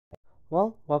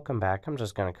Well, welcome back. I'm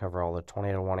just going to cover all the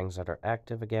tornado warnings that are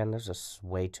active again. There's just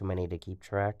way too many to keep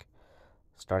track.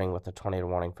 Starting with the tornado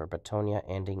warning for Betonia,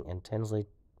 ending in Tinsley,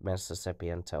 Mississippi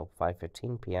until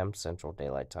 5:15 p.m. Central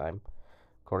Daylight Time.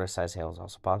 Quarter-size hail is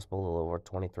also possible. A little over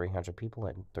 2,300 people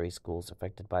and 3 schools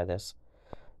affected by this.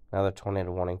 Another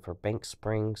tornado warning for Bank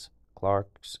Springs,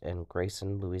 Clarks, and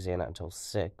Grayson, Louisiana until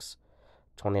 6.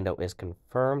 Tornado is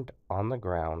confirmed on the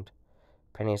ground.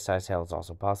 Penny-sized hail is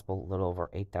also possible. A little over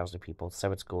 8,000 people,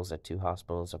 7 schools, and 2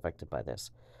 hospitals affected by this.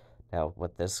 Now,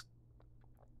 with this,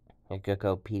 it could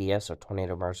go PDS or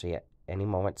tornado emergency at any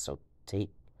moment, so treat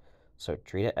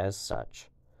it as such.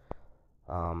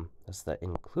 That's the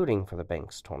including for the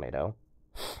Banks tornado.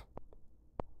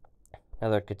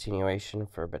 Another continuation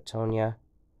for Betonia,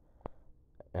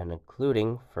 and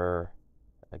including for,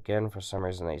 again, for some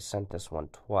reason they sent this one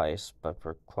twice, but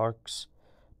for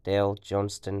Clarksdale,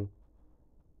 Jonestown,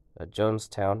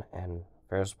 and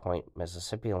Ferris Point,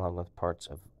 Mississippi, along with parts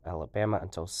of Alabama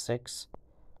until 6.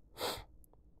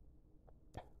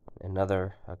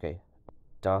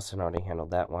 Dawson already handled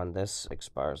that one. This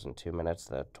expires in 2 minutes.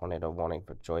 The tornado warning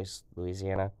for Joyce,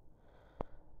 Louisiana.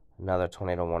 Another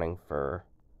tornado warning for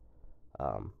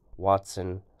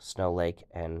Watson, Snow Lake,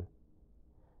 and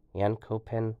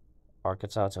Yankopin,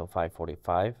 Arkansas until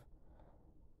 5:45.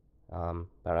 About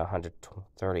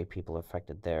 130 people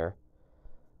affected there.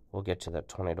 We'll get to the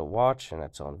tornado watch in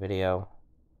its own video.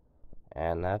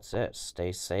 And that's it.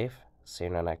 Stay safe. See you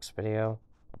in the next video.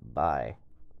 Bye.